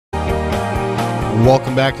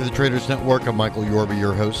Welcome back to the Traders Network. I'm Michael Yorba,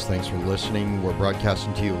 your host. Thanks for listening. We're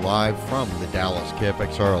broadcasting to you live from the Dallas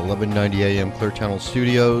KFXR 1190 AM Clear Channel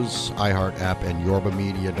Studios, iHeart app, and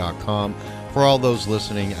YorbaMedia.com for all those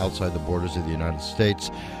listening outside the borders of the United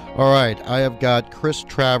States. All right, I have got Chris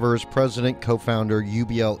Travers, President, Co-founder,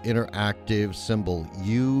 UBL Interactive, symbol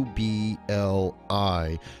UBLI,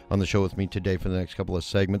 on the show with me today for the next couple of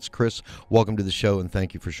segments. Chris, welcome to the show, and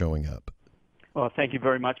thank you for showing up. Well, thank you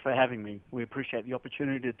very much for having me. We appreciate the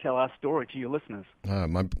opportunity to tell our story to your listeners.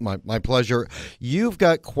 My pleasure. You've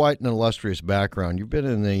got quite an illustrious background. You've been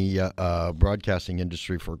in the broadcasting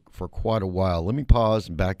industry for quite a while. Let me pause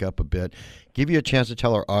and back up a bit, give you a chance to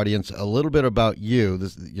tell our audience a little bit about you.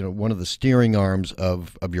 This, one of the steering arms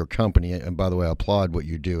of your company. And by the way, I applaud what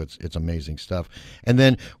you do. It's amazing stuff. And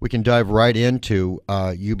then we can dive right into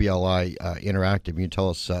UBLI Interactive. You can tell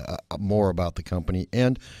us more about the company,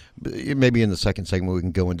 and maybe in the second segment we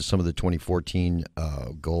can go into some of the 2014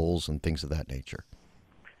 goals and things of that nature.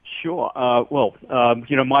 Sure.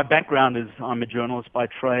 My background is I'm a journalist by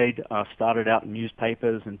trade. Started out in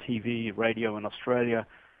newspapers and TV, radio in Australia.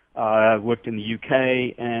 Worked in the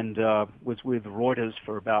UK and was with Reuters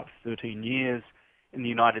for about 13 years in the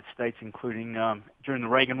United States, including during the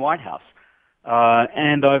Reagan White House.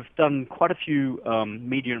 And I've done quite a few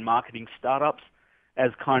media and marketing startups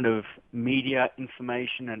as kind of media,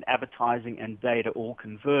 information, and advertising and data all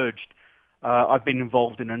converged. I've been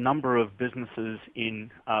involved in a number of businesses in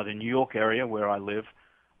the New York area where I live,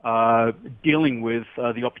 dealing with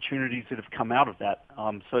the opportunities that have come out of that.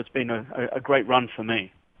 So it's been a great run for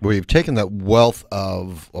me. Well, you've taken that wealth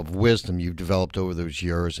of wisdom you've developed over those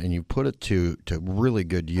years, and you put it to really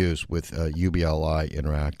good use with UBLI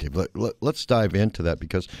Interactive. Let's dive into that,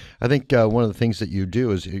 because I think one of the things that you do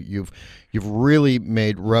is you've really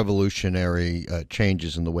made revolutionary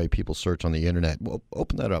changes in the way people search on the internet. Well,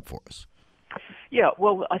 open that up for us. Yeah,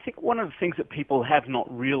 well, I think one of the things that people have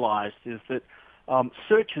not realized is that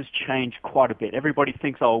search has changed quite a bit. Everybody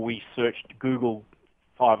thinks, we searched Google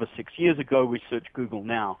 5 or 6 years ago, we search Google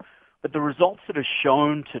now. But the results that are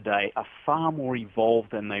shown today are far more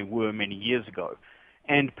evolved than they were many years ago.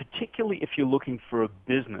 And particularly if you're looking for a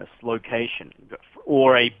business location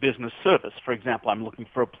or a business service, for example, I'm looking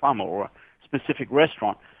for a plumber or a specific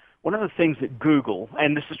restaurant, one of the things that Google,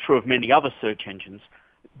 and this is true of many other search engines,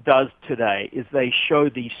 does today is they show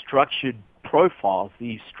these structured profiles,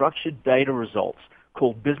 these structured data results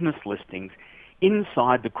called business listings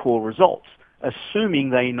inside the core results,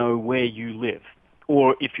 assuming they know where you live.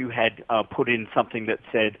 Or if you had put in something that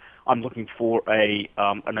said, I'm looking for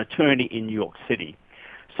an attorney in New York City.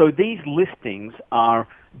 So these listings are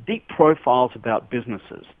deep profiles about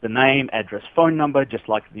businesses, the name, address, phone number, just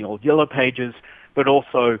like in the old Yellow Pages, but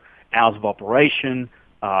also hours of operation,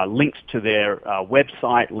 links to their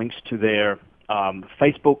website, links to their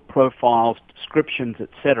Facebook profiles, descriptions,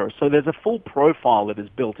 etc. So there's a full profile that is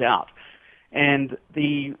built out. And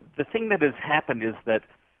the thing that has happened is that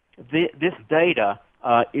this data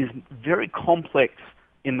is very complex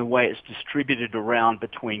in the way it's distributed around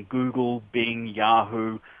between Google, Bing,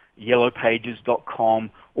 Yahoo,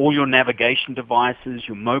 YellowPages.com, all your navigation devices,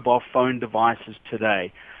 your mobile phone devices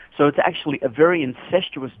today. So it's actually a very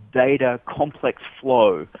incestuous data complex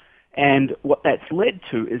flow. And what that's led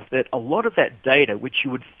to is that a lot of that data, which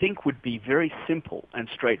you would think would be very simple and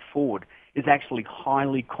straightforward, is actually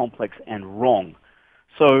highly complex and wrong.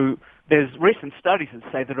 So there's recent studies that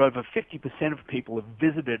say that over 50% of people have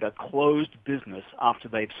visited a closed business after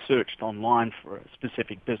they've searched online for a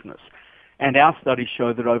specific business. And our studies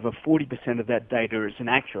show that over 40% of that data is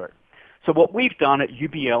inaccurate. So what we've done at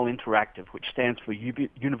UBL Interactive, which stands for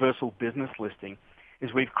Universal Business Listing,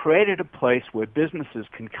 is we've created a place where businesses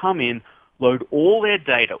can come in, load all their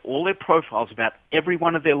data, all their profiles about every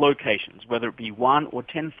one of their locations, whether it be 1 or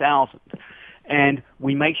 10,000, and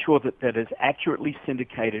we make sure that that is accurately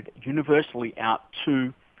syndicated universally out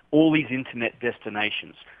to all these internet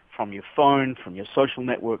destinations, from your phone, from your social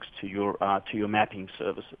networks to your mapping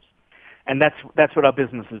services. And that's what our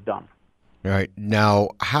business has done. All right. Now,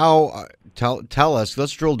 how, tell us,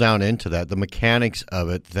 let's drill down into that, the mechanics of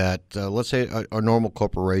it, that let's say a normal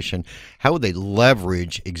corporation, how would they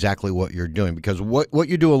leverage exactly what you're doing? Because what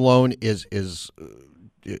you do alone is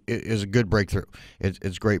a good breakthrough.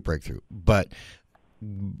 It's great breakthrough. But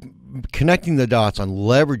connecting the dots on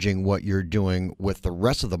leveraging what you're doing with the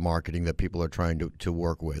rest of the marketing that people are trying to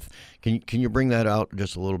work with, can you bring that out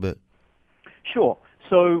just a little bit? Sure.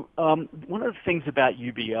 So one of the things about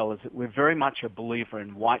UBL is that we're very much a believer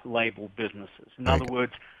in white label businesses. In other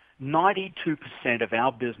words, 92% of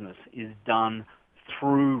our business is done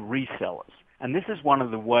through resellers. And this is one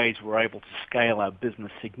of the ways we're able to scale our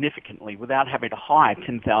business significantly without having to hire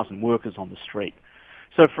 10,000 workers on the street.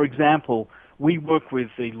 So, for example, we work with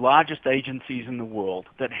the largest agencies in the world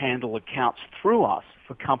that handle accounts through us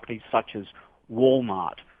for companies such as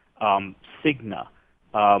Walmart, Cigna,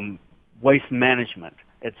 Waste Management,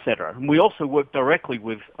 etc. And we also work directly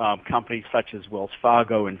with companies such as Wells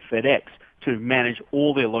Fargo and FedEx to manage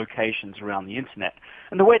all their locations around the internet.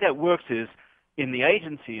 And the way that works is, in the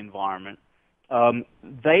agency environment,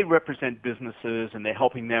 they represent businesses and they're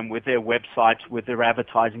helping them with their websites, with their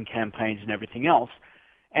advertising campaigns and everything else.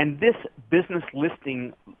 And this business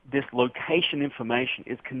listing, this location information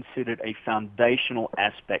is considered a foundational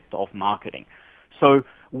aspect of marketing. So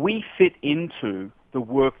we fit into the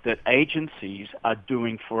work that agencies are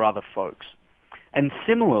doing for other folks. And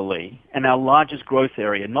similarly, and our largest growth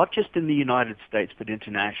area, not just in the United States but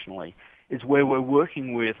internationally, is where we're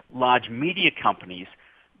working with large media companies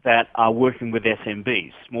that are working with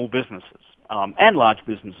SMBs, small businesses, and large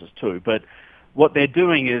businesses too. But what they're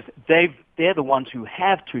doing is they're the ones who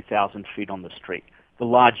have 2,000 feet on the street, the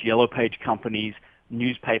large yellow page companies,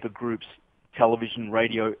 newspaper groups, television,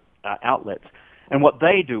 radio outlets. And what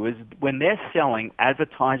they do is when they're selling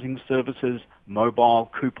advertising services, mobile,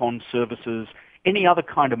 coupon services, any other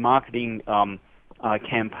kind of marketing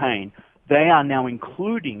campaign, they are now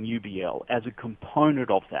including UBL as a component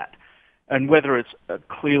of that. And whether it's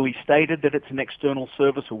clearly stated that it's an external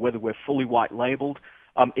service or whether we're fully white labeled,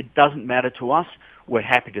 it doesn't matter to us. We're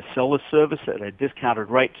happy to sell the service at a discounted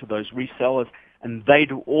rate to those resellers, and they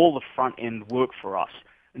do all the front-end work for us.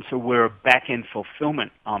 And so we're a back-end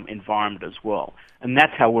fulfillment environment as well. And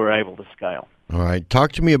that's how we're able to scale. All right.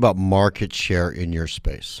 Talk to me about market share in your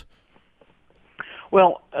space.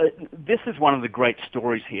 Well, this is one of the great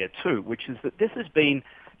stories here, too, which is that this has been,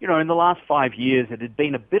 in the last 5 years, it had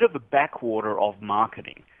been a bit of a backwater of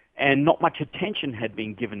marketing, and not much attention had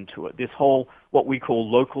been given to it, this whole, what we call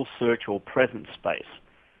local search or presence space.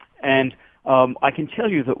 And I can tell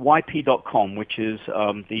you that YP.com, which is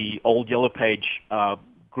the old Yellow Page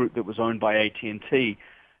group that was owned by AT&T,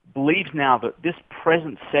 believes now that this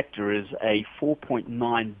present sector is a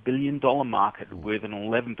 $4.9 billion market with an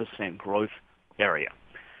 11% growth area.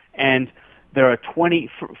 And there are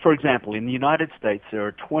for example, in the United States, there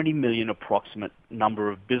are 20 million approximate number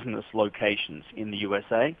of business locations in the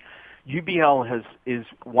USA. UBL is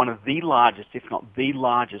one of the largest, if not the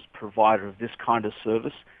largest, provider of this kind of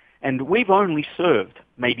service, and we've only served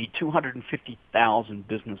maybe 250,000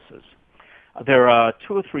 businesses. There are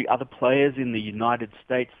 2 or 3 other players in the United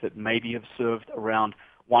States that maybe have served around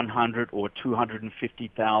 100 or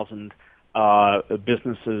 250,000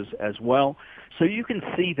 businesses as well. So you can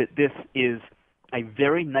see that this is a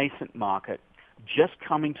very nascent market just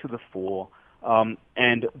coming to the fore.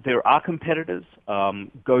 And there are competitors.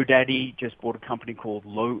 GoDaddy just bought a company called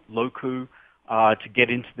Loku to get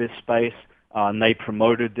into this space, and they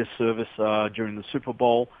promoted this service during the Super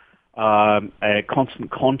Bowl. Constant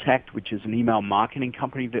Contact, which is an email marketing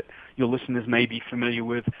company that your listeners may be familiar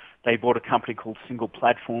with, they bought a company called Single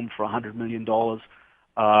Platform for $100 million,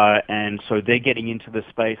 and so they're getting into this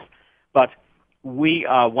space. But we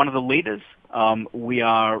are one of the leaders. We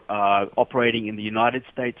are operating in the United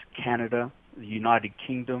States, Canada, the United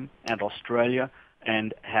Kingdom, and Australia,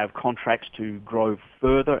 and have contracts to grow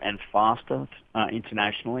further and faster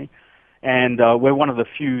internationally. And we're one of the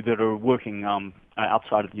few that are working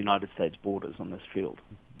outside of the United States borders on this field.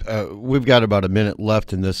 We've got about a minute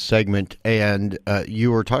left in this segment, and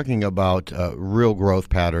you were talking about real growth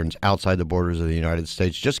patterns outside the borders of the United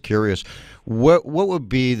States. Just curious, what would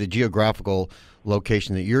be the geographical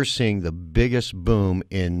location that you're seeing the biggest boom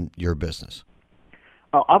in your business?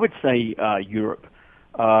 I would say Europe.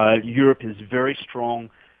 Europe is very strong.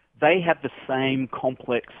 They have the same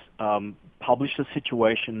complex publisher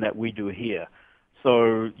situation that we do here.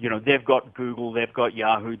 So, they've got Google, they've got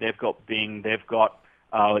Yahoo, they've got Bing, they've got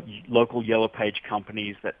local Yellow Page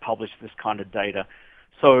companies that publish this kind of data.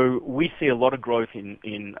 So we see a lot of growth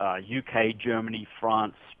in UK, Germany,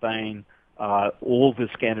 France, Spain, all the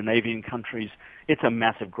Scandinavian countries. It's a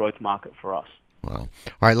massive growth market for us. Wow.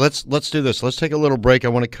 All right, let's do this. Let's take a little break. I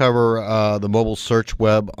want to cover the mobile search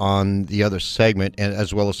web on the other segment, and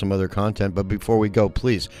as well as some other content. But before we go,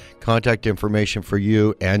 please, contact information for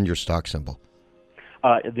you and your stock symbol.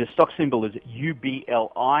 The stock symbol is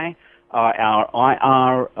UBLI. Our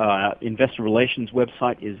IR investor relations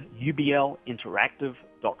website is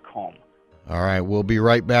ublinteractive.com. All right, we'll be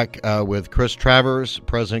right back with Chris Travers,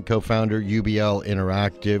 President, Co-founder, UBL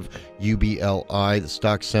Interactive, UBLI, the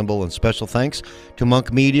stock symbol, and special thanks to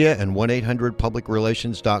Monk Media and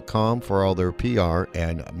 1-800-publicrelations.com for all their PR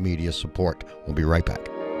and media support. We'll be right back.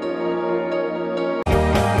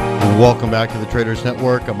 Welcome back to the Traders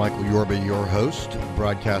Network. I'm Michael Yorba, your host,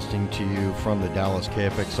 broadcasting to you from the Dallas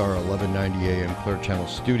KFXR 1190 AM Clear Channel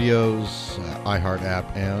Studios, iHeart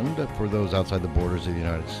app, and for those outside the borders of the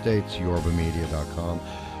United States, yorbamedia.com.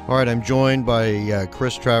 All right, I'm joined by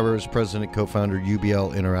Chris Travers, president, co-founder,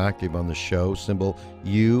 UBL Interactive on the show, symbol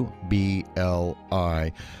UBLI.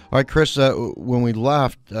 All right, Chris, when we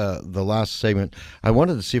left the last segment, I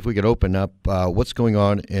wanted to see if we could open up what's going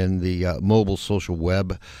on in the mobile social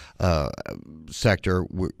web sector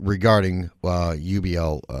regarding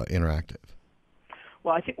UBL Interactive.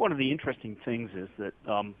 Well, I think one of the interesting things is that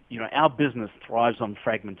our business thrives on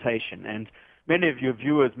fragmentation, and many of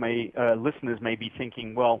your listeners may be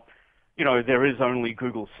thinking, well, there is only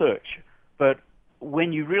Google search. But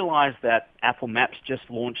when you realize that Apple Maps just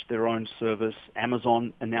launched their own service,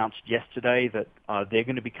 Amazon announced yesterday that they're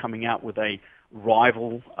going to be coming out with a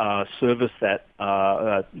rival service that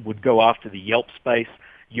would go after the Yelp space.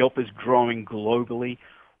 Yelp is growing globally.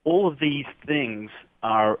 All of these things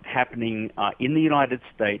are happening in the United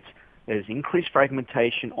States. There's increased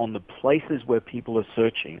fragmentation on the places where people are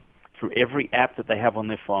searching through every app that they have on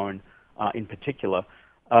their phone in particular.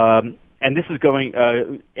 And this is going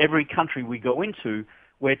every country we go into,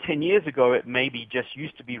 where 10 years ago it maybe just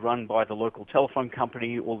used to be run by the local telephone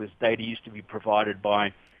company. All this data used to be provided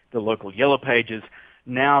by the local Yellow Pages.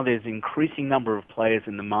 Now there's an increasing number of players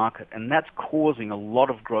in the market, and that's causing a lot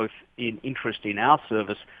of growth in interest in our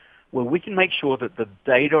service, where we can make sure that the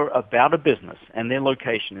data about a business and their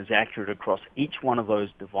location is accurate across each one of those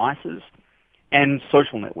devices and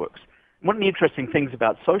social networks. One of the interesting things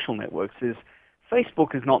about social networks is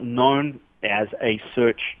Facebook is not known as a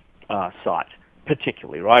search site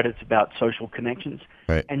particularly, right? It's about social connections.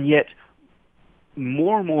 Right. And yet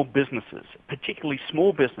more and more businesses, particularly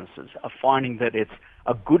small businesses, are finding that it's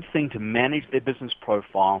a good thing to manage their business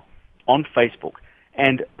profile on Facebook,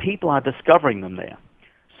 and people are discovering them there.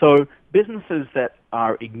 So businesses that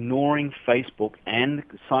are ignoring Facebook and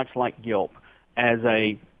sites like Yelp as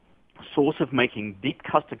a source of making deep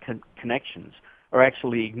customer connections are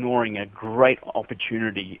actually ignoring a great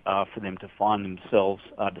opportunity for them to find themselves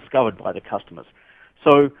discovered by the customers.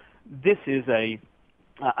 So this is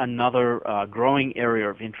another growing area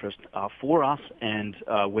of interest for us, and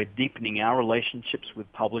we're deepening our relationships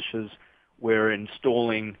with publishers. We're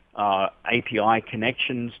installing API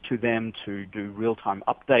connections to them to do real-time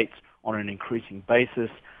updates on an increasing basis,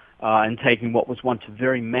 and taking what was once a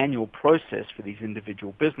very manual process for these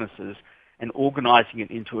individual businesses and organizing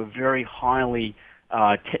it into a very highly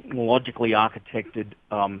technologically architected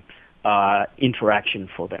interaction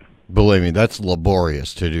for them. Believe me, that's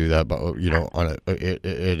laborious to do that, but it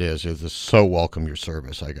is. It's so welcome your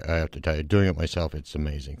service. I have to tell you, doing it myself, it's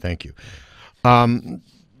amazing. Thank you.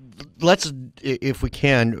 Let's, if we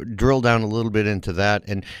can, drill down a little bit into that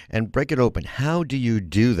and break it open. How do you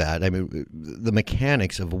do that? I mean, the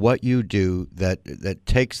mechanics of what you do that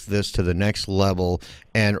takes this to the next level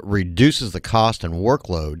and reduces the cost and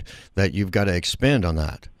workload that you've got to expend on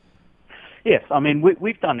that. Yes, I mean,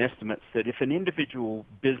 we've done estimates that if an individual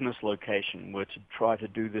business location were to try to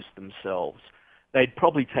do this themselves, they'd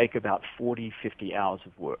probably take about 40, 50 hours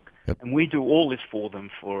of work. Yep. And we do all this for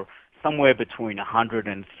them for somewhere between $100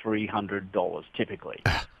 and $300 typically,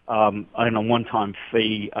 on a one-time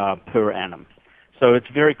fee per annum. So it's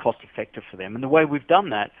very cost-effective for them. And the way we've done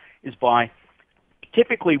that is by,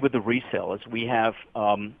 typically with the resellers, we have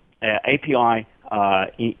API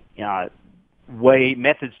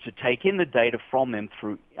methods to take in the data from them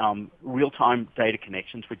through real-time data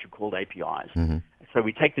connections, which are called APIs. Mm-hmm. So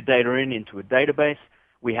we take the data into a database.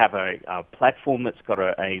 We have a platform that's got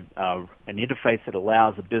an interface that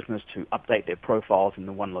allows a business to update their profiles in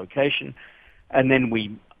the one location. And then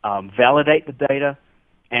we validate the data,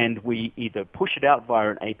 and we either push it out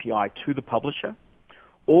via an API to the publisher,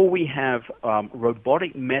 or we have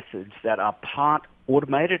robotic methods that are part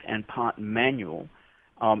automated and part manual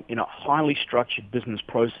in a highly structured business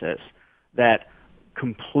process that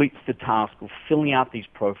completes the task of filling out these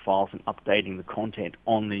profiles and updating the content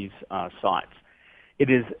on these sites. It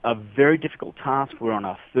is a very difficult task. We're on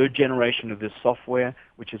our third generation of this software,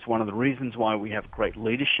 which is one of the reasons why we have great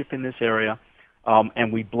leadership in this area,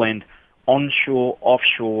 and we blend onshore,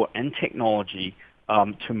 offshore, and technology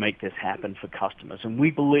to make this happen for customers. And we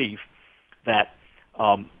believe that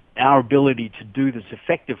our ability to do this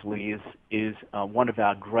effectively is one of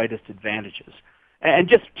our greatest advantages. And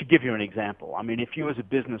just to give you an example, I mean, if you as a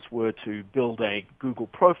business were to build a Google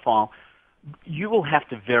profile, you will have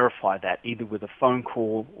to verify that either with a phone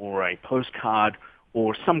call or a postcard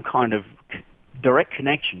or some kind of direct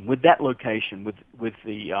connection with that location with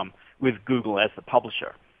Google as the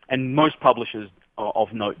publisher. And most publishers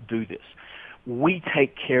of note do this. We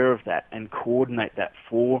take care of that and coordinate that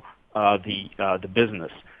for the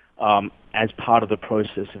business as part of the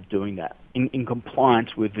process of doing that in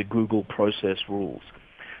compliance with the Google process rules.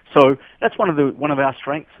 So that's one of our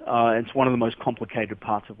strengths. It's one of the most complicated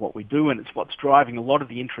parts of what we do, and it's what's driving a lot of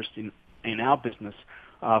the interest in our business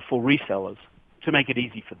for resellers to make it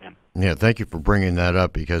easy for them. Yeah, thank you for bringing that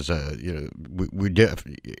up because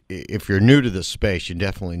if you're new to this space, you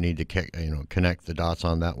definitely need to connect the dots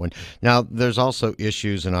on that one. Now, there's also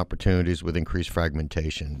issues and opportunities with increased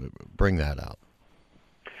fragmentation. Bring that out.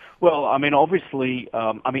 Well, I mean, obviously,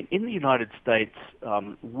 in the United States,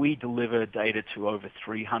 we deliver data to over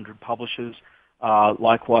 300 publishers.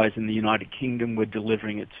 Likewise, in the United Kingdom, we're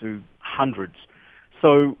delivering it to hundreds.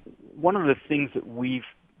 So one of the things that we've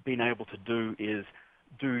been able to do is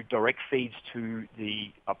do direct feeds to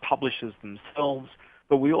the publishers themselves,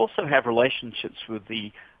 but we also have relationships with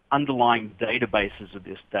the underlying databases of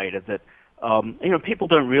this data that people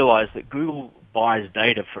don't realize that Google buys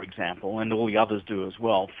data, for example, and all the others do as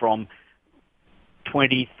well, from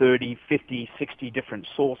 20, 30, 50, 60 different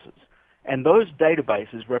sources. And those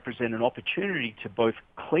databases represent an opportunity to both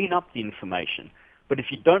clean up the information, but if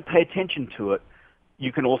you don't pay attention to it,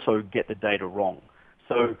 you can also get the data wrong.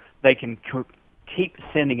 So they can keep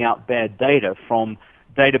sending out bad data from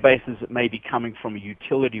databases that may be coming from a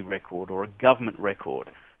utility record or a government record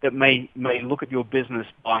that may look at your business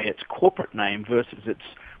by its corporate name versus its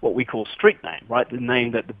what we call street name, right? The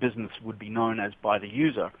name that the business would be known as by the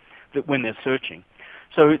user that when they're searching.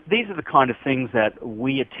 So these are the kind of things that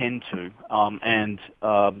we attend to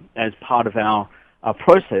as part of our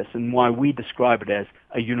process, and why we describe it as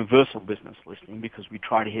a universal business listing, because we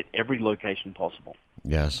try to hit every location possible.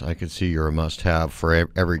 Yes, I could see you're a must-have for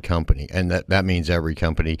every company, and that means every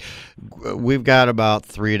company. We've got about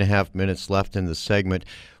 3.5 minutes left in the segment.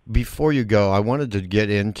 Before you go, I wanted to get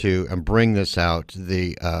into and bring this out,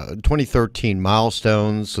 the 2013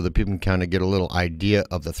 milestones, so that people can kind of get a little idea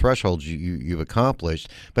of the thresholds you've accomplished,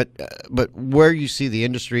 but where you see the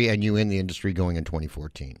industry and you in the industry going in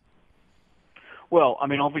 2014. Well, I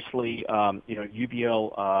mean, obviously,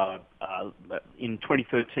 UBL in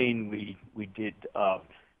 2013 we did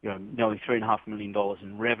nearly $3.5 million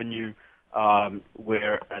in revenue.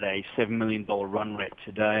 We're at a $7 million run rate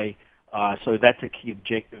today. So that's a key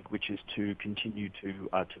objective, which is to continue to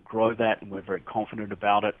grow that, and we're very confident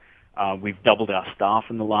about it. We've doubled our staff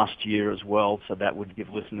in the last year as well, so that would give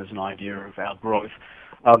listeners an idea of our growth.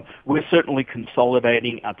 We're certainly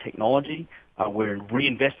consolidating our technology. We're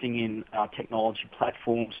reinvesting in our technology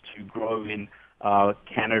platforms to grow in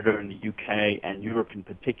Canada and the UK and Europe in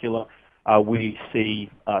particular. We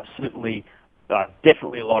see definitely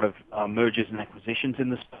a lot of mergers and acquisitions in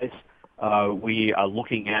the space. We are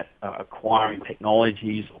looking at acquiring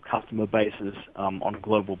technologies or customer bases on a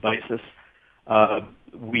global basis.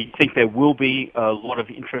 We think there will be a lot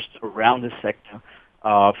of interest around this sector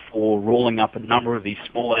for rolling up a number of these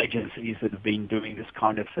small agencies that have been doing this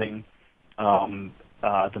kind of thing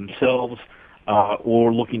themselves,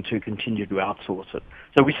 or looking to continue to outsource it.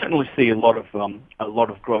 So we certainly see a lot of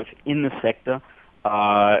growth in the sector.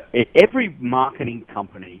 Every marketing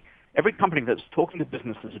company, every company that's talking to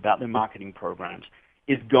businesses about their marketing programs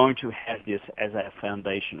is going to have this as a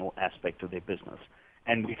foundational aspect of their business.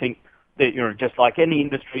 And we think that, just like any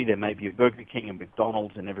industry, there may be a Burger King and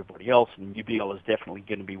McDonald's and everybody else, and UBL is definitely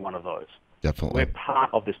going to be one of those. Definitely. We're part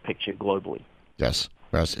of this picture globally. Yes.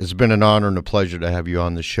 Yes. It's been an honor and a pleasure to have you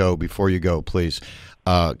on the show. Before you go, please,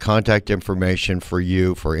 contact information for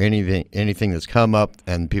you for anything that's come up,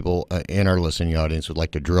 and people in our listening audience would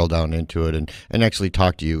like to drill down into it and actually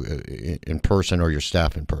talk to you in person, or your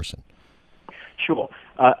staff in person. Sure.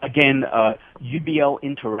 Again,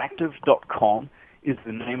 ublinteractive.com is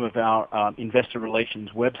the name of our investor relations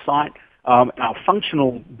website. Our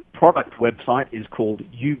functional product website is called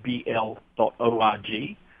ubl.org.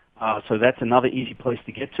 So that's another easy place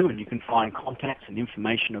to get to, and you can find contacts and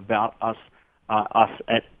information about us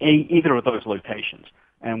at either of those locations.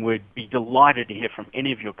 And we'd be delighted to hear from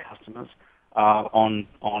any of your customers on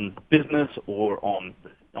business or on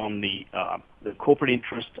the corporate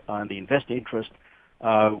interest, the investor interest.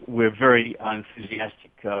 We're very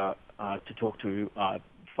enthusiastic to talk to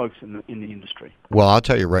folks in the industry. Well, I'll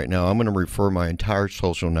tell you right now, I'm going to refer my entire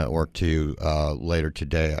social network to you later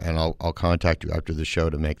today, and I'll contact you after the show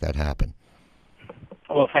to make that happen.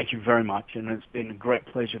 Well, thank you very much, and it's been a great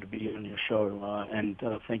pleasure to be on your show, and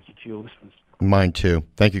thank you to your listeners. Mine too.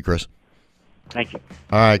 Thank you, Chris. Thank you.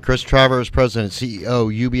 All right, Chris Travers, President and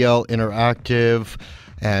CEO, UBL Interactive.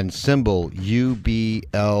 And symbol UBLI,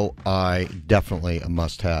 definitely a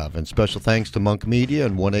must-have. And special thanks to Monk Media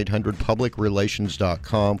and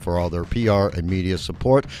 1-800-PublicRelations.com for all their PR and media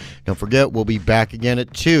support. Don't forget, we'll be back again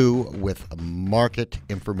at 2 with market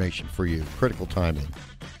information for you. Critical timing.